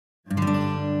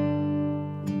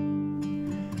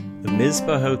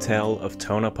Mizpah Hotel of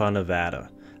Tonopah,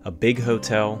 Nevada, a big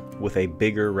hotel with a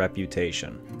bigger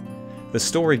reputation. The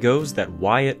story goes that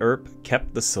Wyatt Earp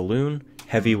kept the saloon,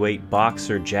 heavyweight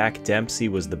boxer Jack Dempsey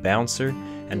was the bouncer,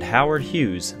 and Howard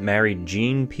Hughes married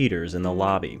Jean Peters in the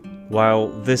lobby. While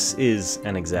this is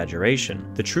an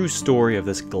exaggeration, the true story of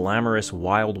this glamorous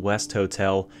Wild West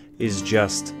hotel is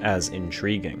just as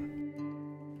intriguing.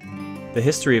 The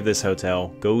history of this hotel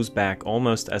goes back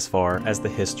almost as far as the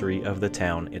history of the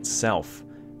town itself,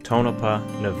 Tonopah,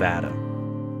 Nevada.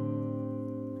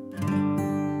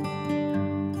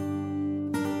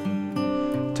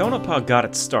 Tonopah got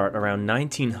its start around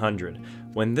 1900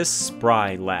 when this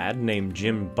spry lad named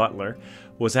Jim Butler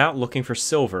was out looking for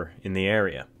silver in the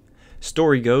area.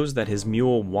 Story goes that his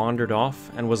mule wandered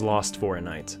off and was lost for a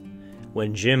night.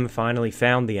 When Jim finally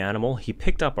found the animal, he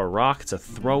picked up a rock to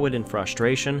throw it in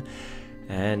frustration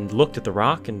and looked at the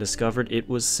rock and discovered it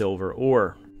was silver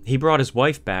ore. He brought his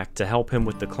wife back to help him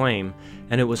with the claim,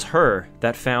 and it was her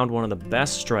that found one of the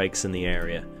best strikes in the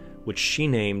area, which she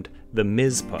named the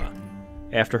Mizpah,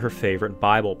 after her favorite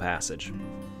Bible passage.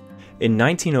 In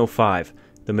 1905,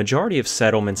 the majority of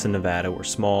settlements in Nevada were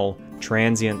small,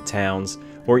 transient towns,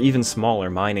 or even smaller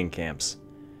mining camps.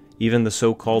 Even the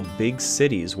so-called big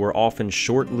cities were often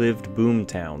short-lived boom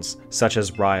towns, such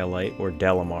as Rhyolite or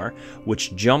Delamar,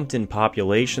 which jumped in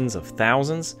populations of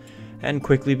thousands and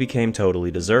quickly became totally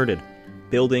deserted.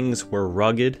 Buildings were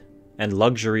rugged, and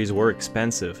luxuries were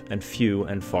expensive and few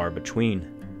and far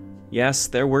between. Yes,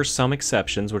 there were some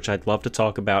exceptions which I'd love to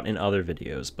talk about in other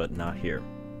videos, but not here.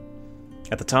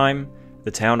 At the time,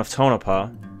 the town of Tonopah,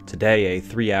 today a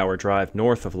 3-hour drive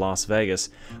north of Las Vegas,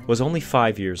 was only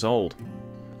 5 years old.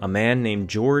 A man named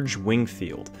George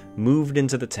Wingfield moved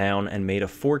into the town and made a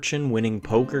fortune winning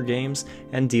poker games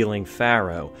and dealing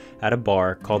faro at a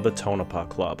bar called the Tonopah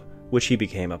Club, which he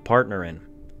became a partner in.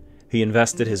 He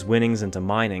invested his winnings into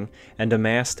mining and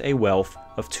amassed a wealth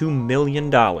of $2 million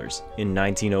in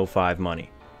 1905 money.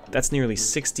 That's nearly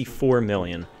 $64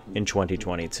 million in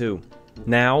 2022.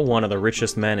 Now one of the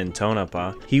richest men in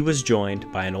Tonopah, he was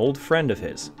joined by an old friend of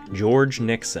his, George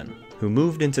Nixon, who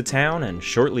moved into town and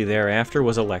shortly thereafter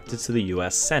was elected to the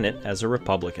U.S. Senate as a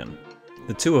Republican.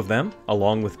 The two of them,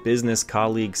 along with business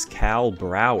colleagues Cal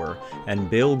Brower and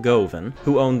Bill Govan,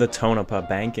 who owned the Tonopah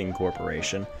Banking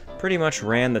Corporation, pretty much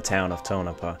ran the town of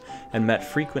Tonopah and met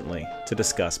frequently to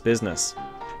discuss business.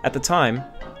 At the time,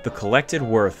 the collected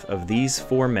worth of these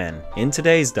four men, in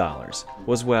today's dollars,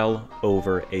 was well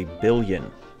over $1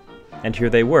 billion. And here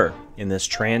they were, in this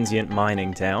transient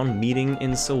mining town, meeting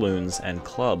in saloons and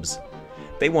clubs.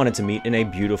 They wanted to meet in a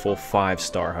beautiful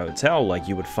 5-star hotel like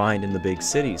you would find in the big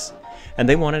cities. And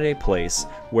they wanted a place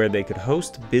where they could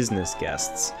host business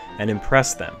guests and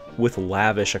impress them with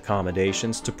lavish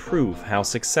accommodations to prove how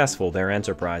successful their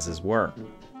enterprises were.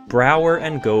 Brower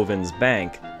and Govan's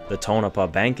bank, the Tonopah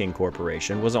Banking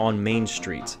Corporation, was on Main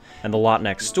Street, and the lot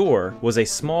next door was a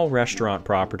small restaurant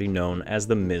property known as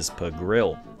the Mizpah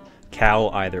Grill. Cal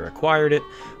either acquired it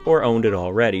or owned it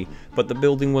already, but the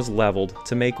building was leveled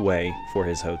to make way for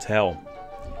his hotel.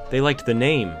 They liked the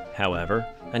name, however,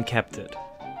 and kept it.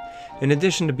 In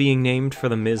addition to being named for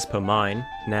the Mizpah mine,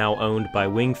 now owned by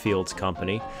Wingfield's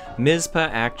company, Mizpah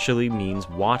actually means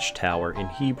watchtower in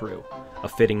Hebrew, a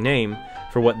fitting name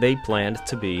for what they planned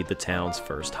to be the town's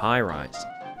first high-rise.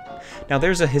 Now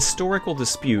there's a historical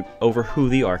dispute over who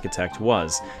the architect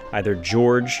was, either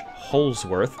George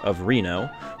Holsworth of Reno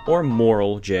or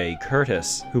Morrill J.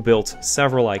 Curtis, who built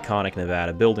several iconic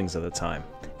Nevada buildings at the time.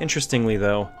 Interestingly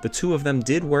though, the two of them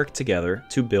did work together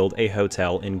to build a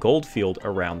hotel in Goldfield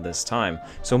around this time,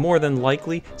 so more than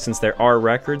likely, since there are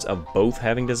records of both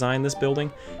having designed this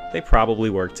building, they probably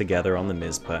worked together on the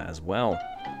Mizpah as well.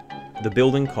 The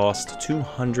building cost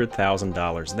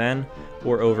 $200,000 then,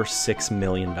 or over $6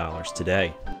 million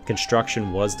today.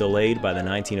 Construction was delayed by the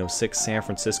 1906 San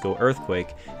Francisco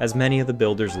earthquake, as many of the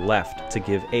builders left to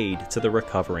give aid to the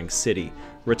recovering city,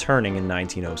 returning in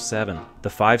 1907. The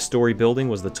 5-story building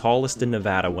was the tallest in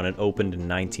Nevada when it opened in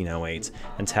 1908,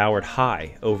 and towered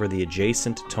high over the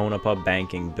adjacent Tonopah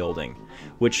Banking Building,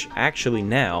 which actually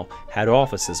now had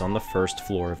offices on the first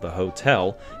floor of the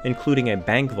hotel, including a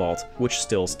bank vault which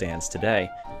still stands today.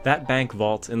 That bank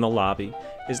vault in the lobby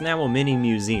is now a mini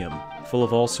museum full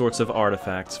of all sorts of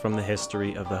artifacts from the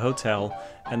history of the hotel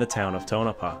and the town of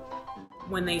Tonopah.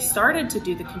 When they started to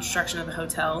do the construction of the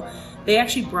hotel, they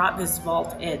actually brought this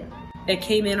vault in. It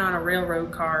came in on a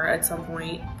railroad car at some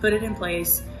point, put it in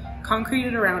place,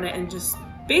 concreted around it, and just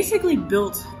basically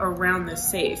built around this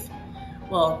safe.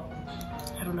 Well,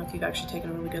 I don't know if you've actually taken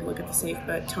a really good look at the safe,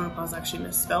 but Tonopah is actually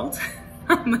misspelled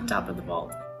on the top of the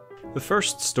vault. The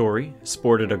first story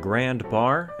sported a grand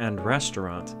bar and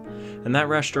restaurant, and that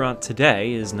restaurant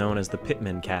today is known as the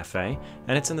Pittman Cafe,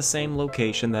 and it's in the same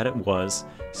location that it was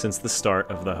since the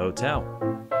start of the hotel.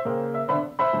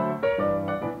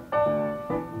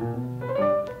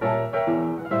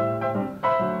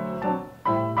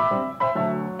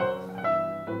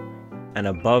 And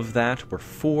above that were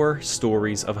 4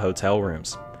 stories of hotel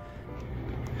rooms.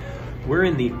 We're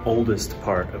in the oldest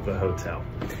part of the hotel.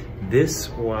 This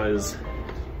was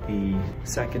the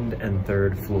 2nd and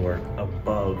 3rd floor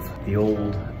above the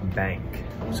old bank.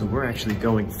 So we're actually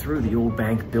going through the old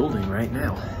bank building right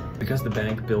now. Because the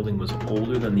bank building was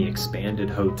older than the expanded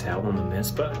hotel in the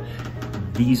Mizpah,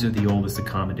 these are the oldest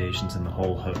accommodations in the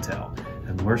whole hotel.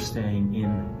 And we're staying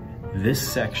in this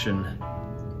section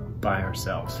by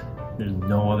ourselves. There's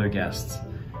no other guests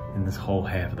in this whole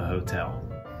half of the hotel.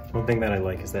 One thing that I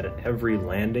like is that at every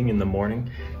landing in the morning,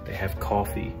 they have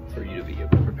coffee for you to be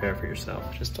able to prepare for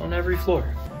yourself, just on every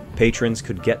floor. Patrons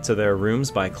could get to their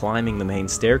rooms by climbing the main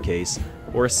staircase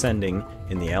or ascending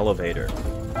in the elevator.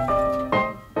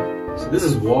 So this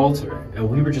is Walter, and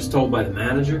we were just told by the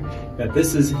manager that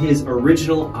this is his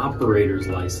original operator's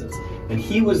license. And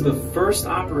he was the first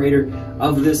operator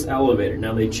of this elevator.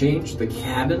 Now they changed the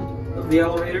cabin of the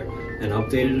elevator and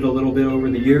updated it a little bit over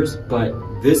the years, but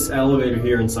this elevator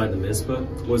here inside the Mizpah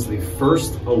was the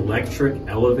first electric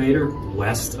elevator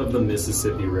west of the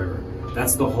Mississippi River.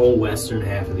 That's the whole western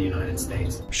half of the United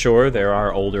States. Sure, there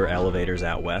are older elevators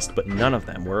out west, but none of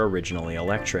them were originally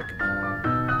electric.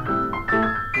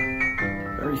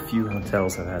 Very few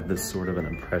hotels have had this sort of an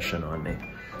impression on me.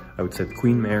 I would say the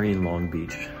Queen Mary in Long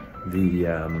Beach,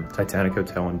 the Titanic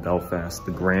Hotel in Belfast,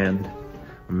 the Grand,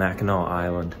 Mackinac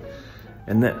Island,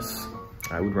 and this.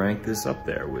 I would rank this up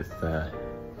there with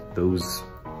those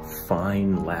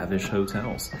fine, lavish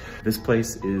hotels. This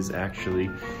place is actually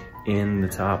in the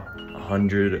top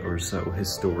 100 or so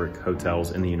historic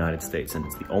hotels in the United States, and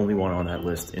it's the only one on that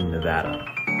list in Nevada.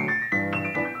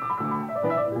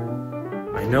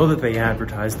 I know that they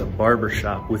advertised a barber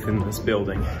shop within this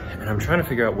building, and I'm trying to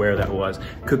figure out where that was.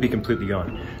 Could be completely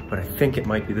gone, but I think it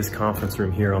might be this conference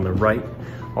room here on the right,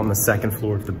 on the 2nd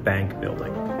floor of the bank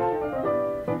building.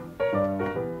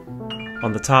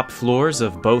 On the top floors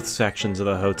of both sections of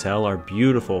the hotel are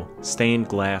beautiful stained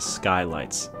glass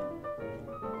skylights.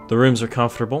 The rooms are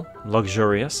comfortable,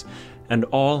 luxurious, and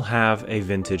all have a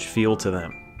vintage feel to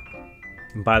them.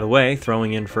 By the way,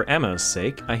 throwing in for Emma's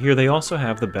sake, I hear they also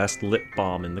have the best lip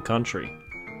balm in the country.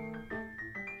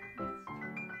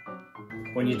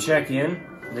 When you check in,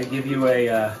 they give you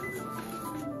a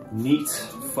neat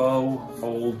faux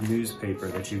old newspaper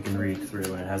that you can read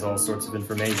through, and it has all sorts of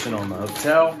information on the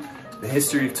hotel, the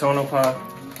history of Tonopah,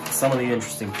 some of the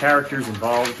interesting characters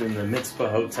involved in the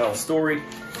Mizpah Hotel story,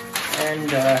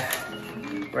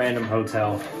 and random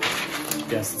hotel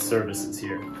guest services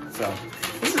here. So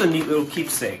this is a neat little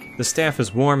keepsake. The staff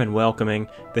is warm and welcoming,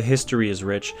 the history is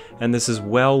rich, and this is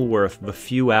well worth the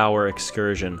few-hour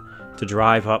excursion to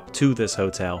drive up to this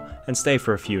hotel and stay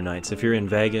for a few nights if you're in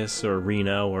Vegas or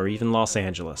Reno or even Los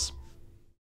Angeles.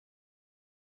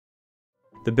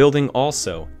 The building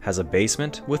also has a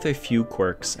basement with a few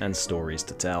quirks and stories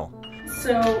to tell.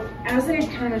 So, as I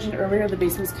kind of mentioned earlier, the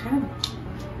basement's kind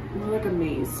of more like a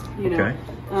maze, you know?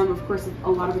 Okay. Of course, a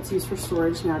lot of it's used for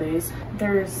storage nowadays.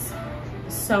 There's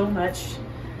so much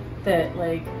that,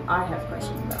 like, I have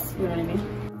questions about, you know what I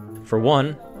mean? For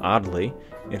one, oddly,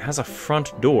 it has a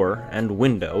front door and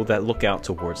window that look out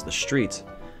towards the street.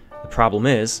 The problem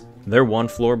is, they're 1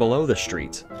 floor below the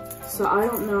street. So I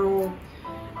don't know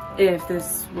if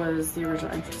this was the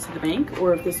original entrance to the bank,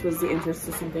 or if this was the entrance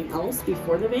to something else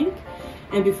before the bank,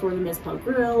 and before the Mizpah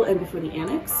Grill, and before the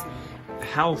annex.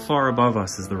 How far above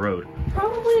us is the road?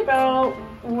 Probably about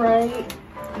right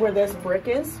where this brick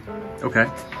is. Okay.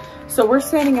 So we're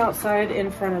standing outside in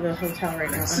front of the hotel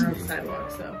right now on our sidewalk.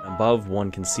 So above,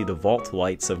 one can see the vault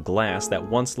lights of glass that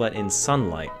once let in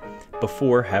sunlight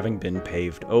before having been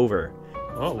paved over.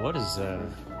 Oh, what is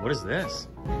this?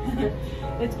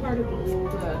 It's part of the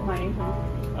old mining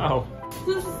home. Oh.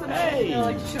 This is something I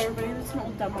like to show everybody. This is an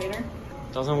old dumbwaiter.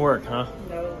 Doesn't work, huh?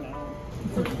 No.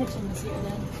 It's a kitchen this here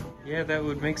then. Yeah, that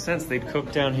would make sense. They'd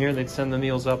cook down here, they'd send the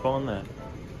meals up on that.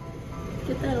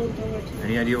 Get that old dumbwaiter.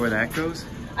 Any idea where that goes?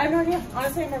 I have no idea.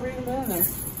 Honestly, I've never even been in there.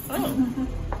 Oh.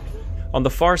 On the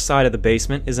far side of the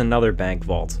basement is another bank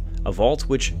vault. A vault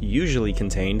which usually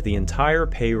contained the entire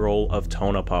payroll of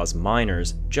Tonopah's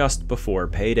miners just before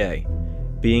payday.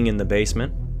 Being in the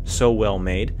basement, so well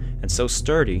made, and so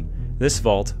sturdy, this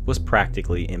vault was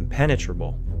practically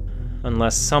impenetrable,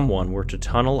 unless someone were to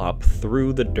tunnel up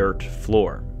through the dirt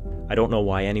floor. I don't know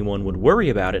why anyone would worry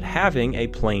about it having a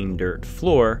plain dirt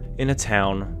floor in a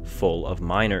town full of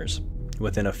miners.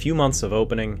 Within a few months of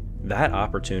opening, that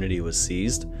opportunity was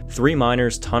seized. 3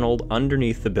 miners tunneled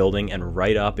underneath the building and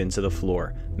right up into the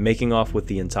floor, making off with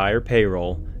the entire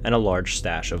payroll and a large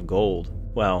stash of gold.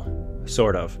 Well,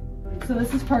 sort of. So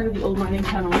this is part of the old mining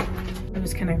tunnel. It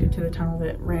was connected to the tunnel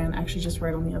that ran actually just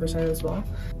right on the other side as well.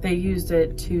 They used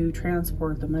it to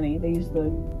transport the money. They used the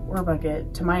ore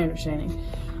bucket, to my understanding,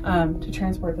 to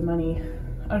transport the money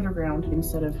underground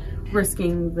instead of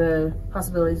risking the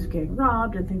possibilities of getting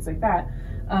robbed and things like that.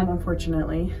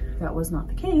 Unfortunately, that was not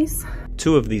the case.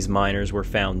 2 of these miners were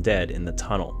found dead in the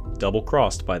tunnel,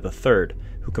 double-crossed by the 3rd,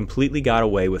 who completely got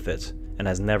away with it and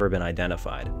has never been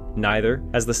identified. Neither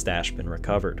has the stash been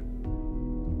recovered.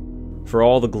 For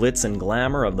all the glitz and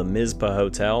glamour of the Mizpah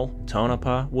Hotel,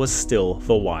 Tonopah was still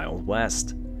the Wild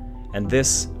West. And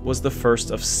this was the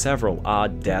first of several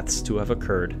odd deaths to have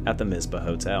occurred at the Mizpah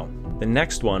Hotel. The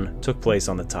next one took place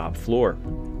on the top floor.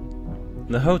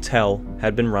 The hotel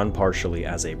had been run partially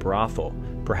as a brothel,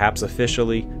 perhaps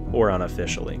officially or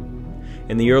unofficially.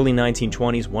 In the early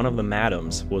 1920s, one of the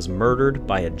madams was murdered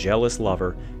by a jealous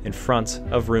lover in front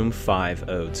of room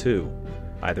 502,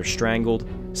 either strangled,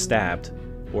 stabbed,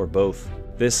 or both.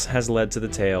 This has led to the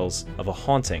tales of a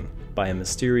haunting by a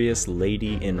mysterious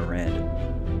lady in red.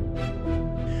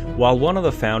 While one of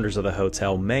the founders of the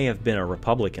hotel may have been a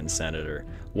Republican senator,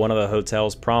 one of the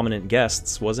hotel's prominent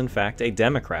guests was in fact a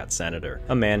Democrat senator,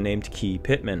 a man named Key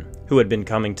Pittman, who had been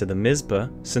coming to the Mizpah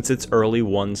since its early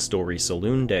one-story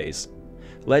saloon days.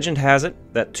 Legend has it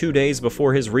that 2 days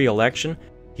before his re-election,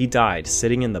 he died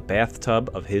sitting in the bathtub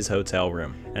of his hotel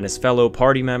room, and his fellow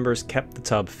party members kept the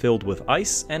tub filled with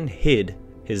ice and hid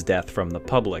his death from the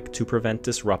public to prevent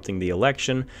disrupting the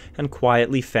election, and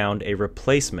quietly found a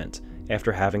replacement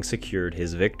after having secured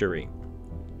his victory.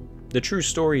 The true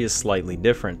story is slightly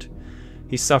different.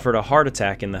 He suffered a heart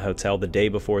attack in the hotel the day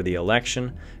before the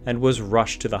election and was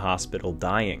rushed to the hospital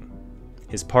dying.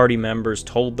 His party members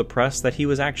told the press that he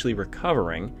was actually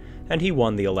recovering, and he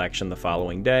won the election the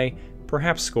following day,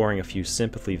 perhaps scoring a few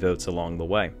sympathy votes along the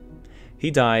way. He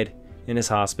died in his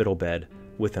hospital bed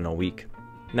within a week.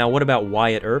 Now, what about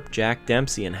Wyatt Earp, Jack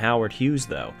Dempsey, and Howard Hughes,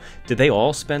 though? Did they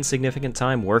all spend significant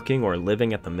time working or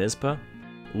living at the Mizpah?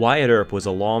 Wyatt Earp was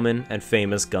a lawman and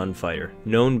famous gunfighter,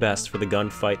 known best for the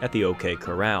gunfight at the OK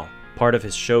Corral, part of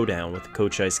his showdown with the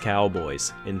Cochise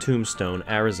Cowboys in Tombstone,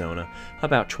 Arizona,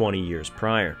 about 20 years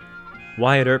prior.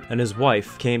 Wyatt Earp and his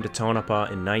wife came to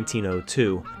Tonopah in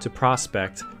 1902 to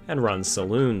prospect and run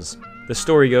saloons. The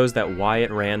story goes that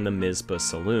Wyatt ran the Mizpah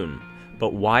Saloon,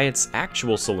 but Wyatt's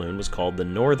actual saloon was called the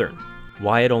Northern.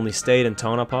 Wyatt only stayed in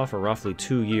Tonopah for roughly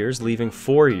 2 years, leaving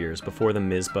 4 years before the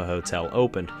Mizpah Hotel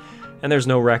opened, and there's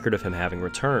no record of him having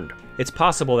returned. It's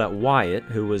possible that Wyatt,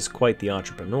 who was quite the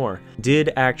entrepreneur,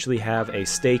 did actually have a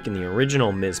stake in the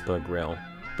original Mizpah Grill,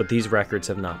 but these records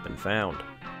have not been found.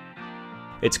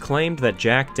 It's claimed that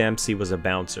Jack Dempsey was a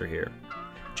bouncer here.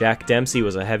 Jack Dempsey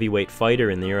was a heavyweight fighter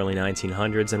in the early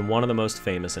 1900s and one of the most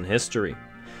famous in history.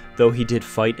 Though he did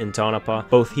fight in Tonopah,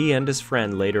 both he and his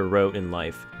friend later wrote in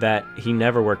life that he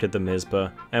never worked at the Mizpah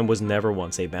and was never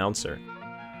once a bouncer.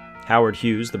 Howard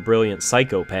Hughes, the brilliant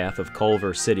psychopath of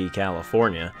Culver City,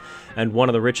 California, and one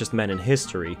of the richest men in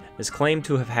history, is claimed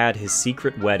to have had his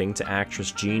secret wedding to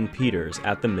actress Jean Peters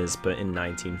at the Mizpah in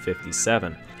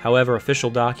 1957. However, official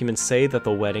documents say that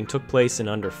the wedding took place in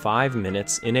under 5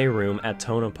 minutes in a room at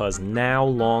Tonopah's now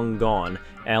long gone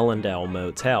L&L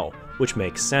Motel, which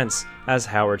makes sense, as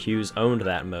Howard Hughes owned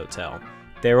that motel.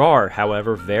 There are,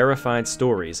 however, verified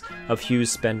stories of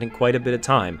Hughes spending quite a bit of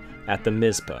time at the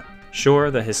Mizpah.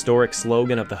 Sure, the historic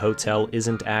slogan of the hotel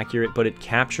isn't accurate, but it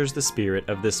captures the spirit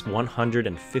of this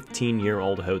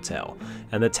 115-year-old hotel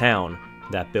and the town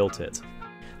that built it.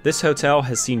 This hotel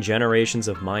has seen generations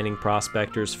of mining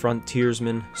prospectors,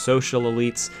 frontiersmen, social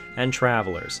elites, and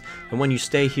travelers, and when you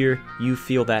stay here, you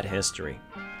feel that history.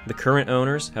 The current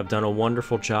owners have done a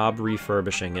wonderful job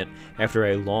refurbishing it after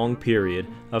a long period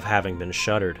of having been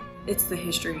shuttered. It's the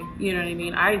history, you know what I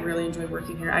mean? I really enjoy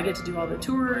working here. I get to do all the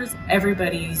tours,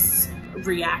 everybody's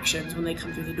reactions when they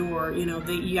come through the door. You know,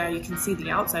 yeah, you can see the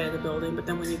outside of the building, but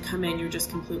then when you come in, you're just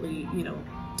completely,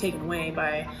 taken away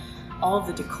by all of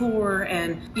the decor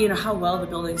and, how well the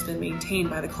building's been maintained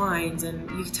by the clients. And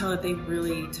you can tell that they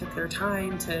really took their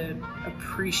time to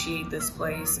appreciate this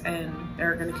place, and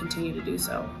they're going to continue to do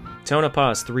so. Tonopah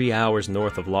is 3 hours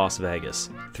north of Las Vegas,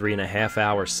 3.5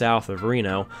 hours south of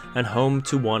Reno, and home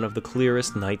to one of the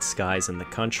clearest night skies in the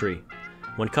country.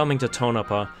 When coming to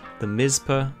Tonopah, the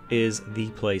Mizpah is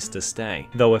the place to stay.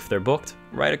 Though if they're booked,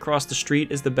 right across the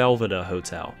street is the Belvedere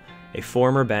Hotel, a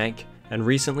former bank and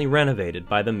recently renovated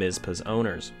by the Mizpah's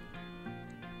owners.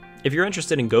 If you're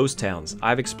interested in ghost towns,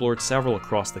 I've explored several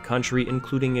across the country,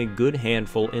 including a good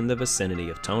handful in the vicinity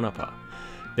of Tonopah.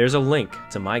 There's a link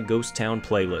to my ghost town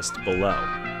playlist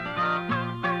below.